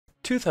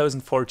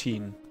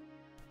2014.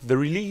 The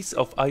release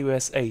of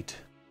iOS 8.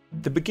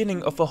 The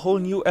beginning of a whole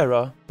new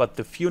era, but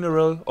the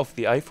funeral of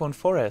the iPhone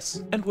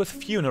 4S. And with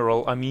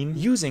funeral I mean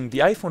using the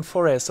iPhone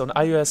 4S on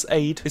iOS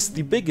 8 is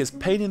the biggest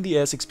pain in the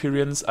ass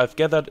experience I've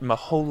gathered in my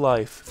whole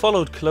life,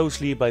 followed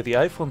closely by the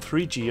iPhone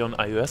 3G on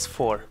iOS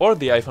 4, or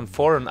the iPhone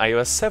 4 on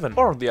iOS 7,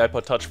 or the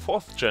iPod Touch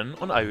 4th gen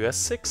on iOS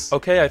 6.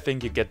 Okay, I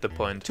think you get the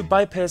point. To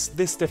bypass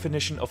this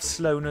definition of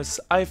slowness,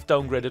 I've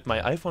downgraded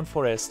my iPhone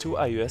 4S to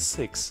iOS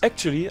 6.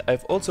 Actually,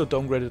 I've also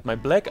downgraded my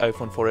black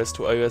iPhone 4S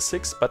to iOS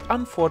 6, but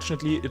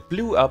unfortunately it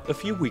blew up a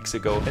few weeks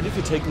ago. And if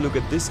you take a look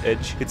at this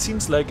edge, it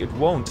seems like it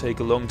won't take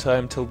a long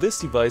time till this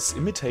device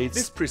imitates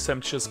this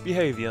presumptuous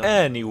behavior.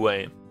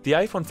 Anyway. The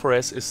iPhone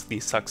 4S is the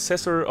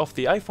successor of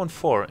the iPhone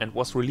 4 and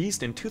was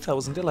released in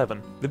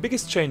 2011. The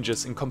biggest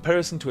changes in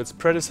comparison to its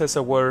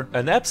predecessor were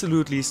an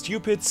absolutely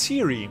stupid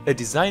Siri, a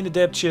design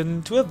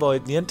adaptation to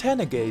avoid the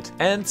antenna gate,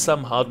 and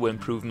some hardware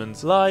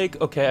improvements like,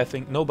 okay, I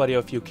think nobody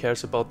of you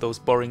cares about those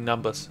boring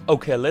numbers.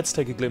 Okay, let's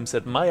take a glimpse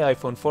at my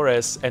iPhone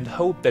 4S and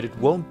hope that it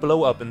won't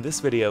blow up in this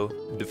video.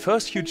 The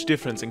first huge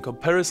difference in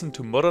comparison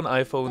to modern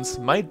iPhones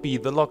might be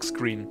the lock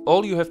screen.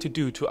 All you have to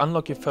do to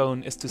unlock your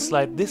phone is to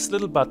slide this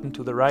little button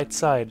to the right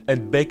side.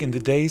 And back in the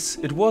days,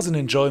 it was an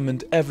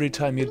enjoyment every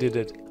time you did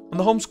it. On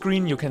the home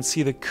screen you can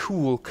see the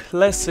cool,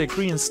 classic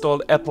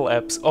pre-installed Apple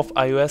apps of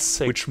iOS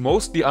 6, which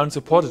mostly aren't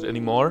supported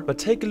anymore, but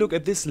take a look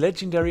at these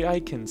legendary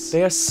icons.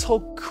 They are so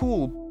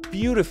cool,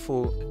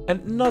 beautiful,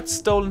 and not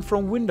stolen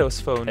from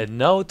Windows Phone. And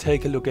now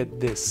take a look at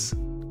this.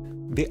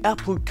 The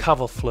Apple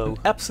Cover Flow,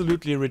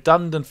 absolutely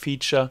redundant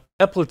feature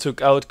Apple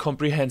took out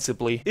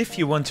comprehensively. If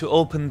you want to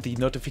open the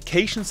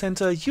notification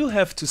center, you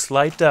have to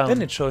slide down.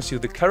 Then it shows you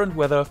the current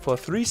weather for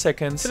 3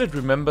 seconds and it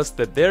remembers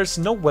that there's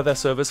no weather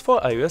service for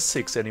iOS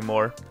 6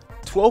 anymore.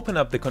 To open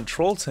up the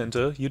control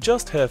center, you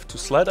just have to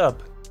slide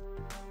up.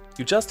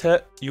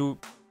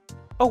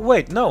 Oh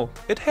wait, no,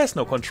 it has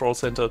no control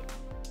center.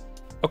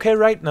 Okay,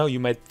 right now you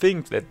might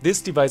think that this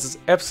device is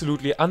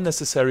absolutely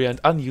unnecessary and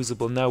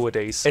unusable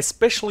nowadays,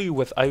 especially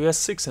with iOS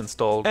 6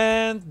 installed.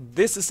 And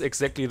this is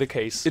exactly the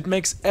case. It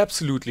makes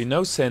absolutely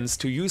no sense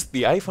to use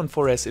the iPhone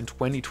 4S in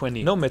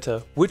 2020, no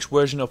matter which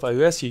version of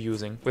iOS you're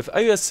using. With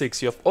iOS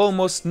 6 you have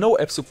almost no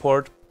app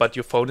support, but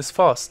your phone is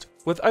fast.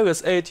 With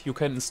iOS 8 you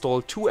can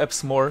install 2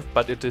 apps more,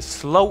 but it is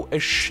slow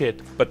as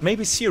shit. But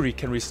maybe Siri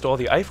can restore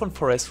the iPhone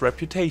 4S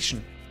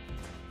reputation.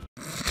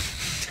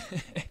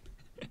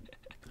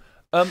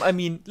 I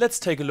mean, let's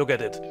take a look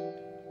at it.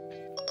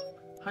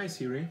 Hi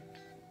Siri.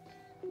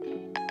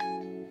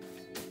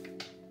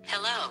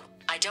 Hello,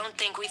 I don't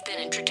think we've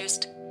been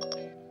introduced.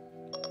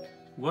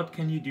 What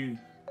can you do?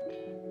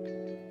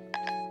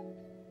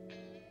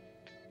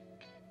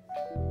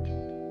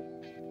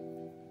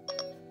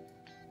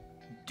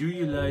 Do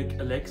you like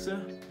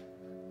Alexa?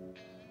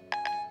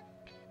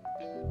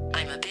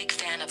 I'm a big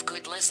fan of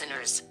good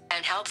listeners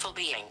and helpful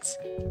beings.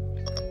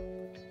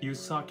 You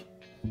suck.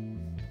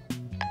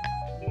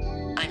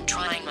 I'm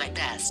trying my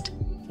best.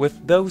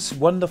 With those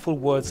wonderful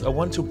words, I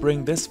want to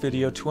bring this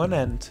video to an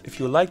end. If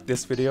you liked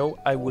this video,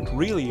 I would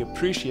really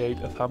appreciate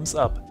a thumbs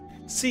up.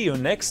 See you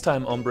next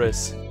time,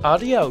 hombres.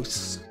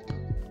 Adios!